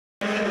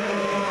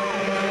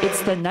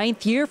It's the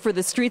 9th year for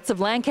the Streets of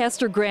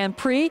Lancaster Grand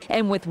Prix,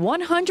 and with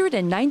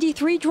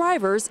 193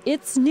 drivers,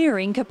 it's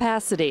nearing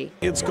capacity.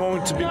 It's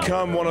going to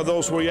become one of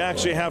those where you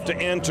actually have to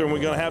enter, and we're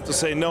going to have to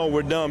say, no,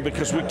 we're done,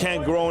 because we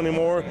can't grow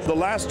anymore. The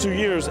last 2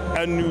 years,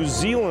 a New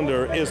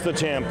Zealander is the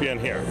champion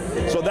here.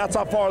 So that's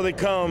how far they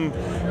come.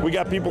 We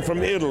got people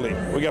from Italy.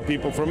 We got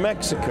people from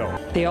Mexico.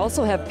 They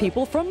also have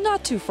people from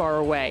not too far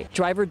away.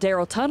 Driver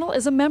Darrell Tunnell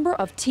is a member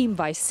of Team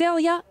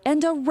Visalia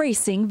and a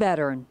racing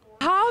veteran.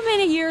 How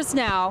many years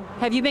now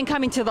have you been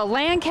coming to the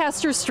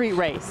Lancaster Street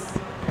Race?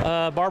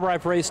 Barbara,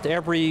 I've raced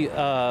every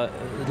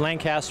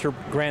Lancaster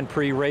Grand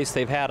Prix race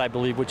they've had, I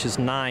believe, which is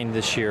 9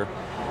 this year.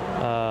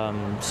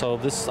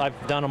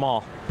 I've done them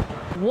all.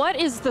 What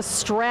is the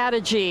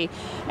strategy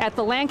at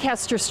the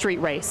Lancaster Street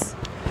Race?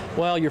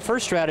 Well, your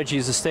first strategy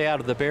is to stay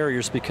out of the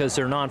barriers because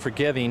they're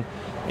non-forgiving,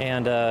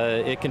 and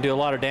it can do a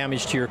lot of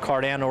damage to your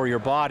kart and or your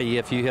body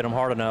if you hit them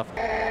hard enough.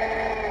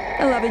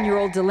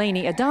 11-year-old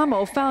Delaney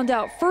Adamo found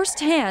out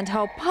firsthand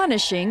how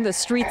punishing the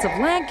streets of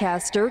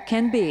Lancaster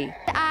can be.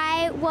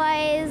 I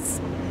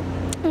was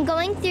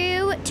going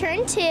through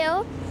turn 2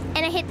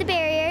 and I hit the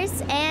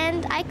barriers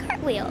and I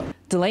cartwheeled.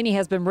 Delaney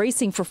has been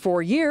racing for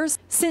 4 years,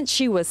 since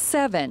she was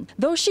 7,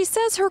 though she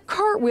says her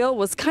cartwheel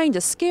was kind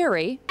of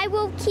scary. I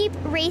will keep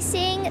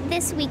racing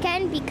this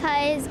weekend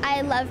because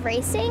I love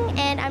racing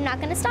and I'm not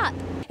going to stop.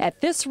 At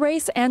this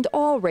race and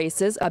all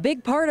races, a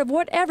big part of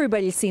what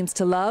everybody seems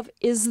to love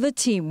is the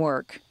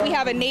teamwork. We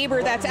have a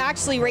neighbor that's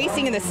actually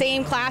racing in the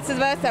same class as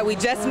us that we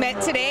just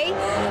met today.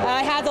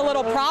 Has a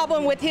little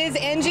problem with his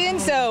engine,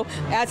 so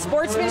as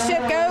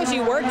sportsmanship goes,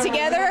 you work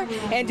together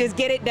and just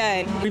get it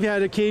done. We've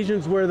had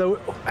occasions where the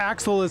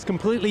axle is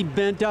completely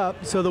bent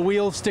up, so the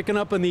wheel's sticking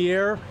up in the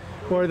air,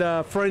 or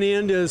the front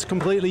end is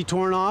completely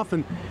torn off,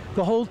 and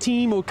the whole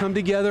team will come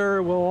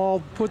together. We'll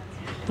all put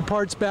the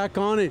parts back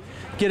on and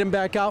get them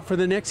back out for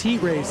the next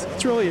heat race.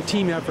 It's really a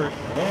team effort.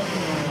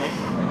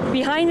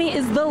 Behind me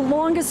is the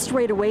longest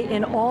straightaway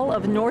in all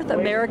of North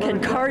American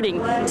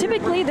karting.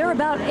 Typically, they're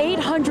about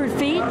 800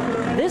 feet.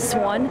 This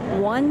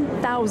one,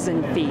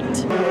 1,000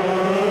 feet.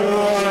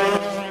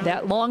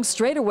 That long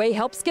straightaway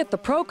helps get the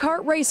pro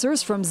kart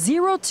racers from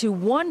 0 to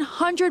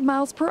 100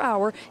 miles per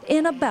hour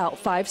in about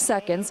 5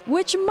 seconds,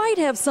 which might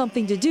have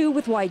something to do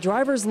with why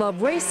drivers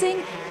love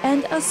racing,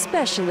 and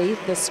especially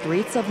the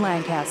streets of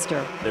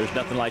Lancaster. There's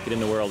nothing like it in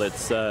the world.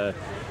 It's the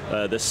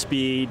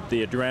speed,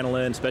 the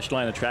adrenaline, especially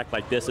on a track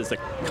like this. It's a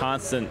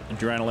constant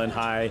adrenaline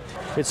high.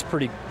 It's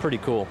pretty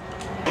cool.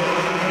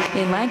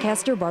 In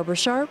Lancaster, Barbara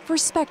Sharp for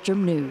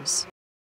Spectrum News.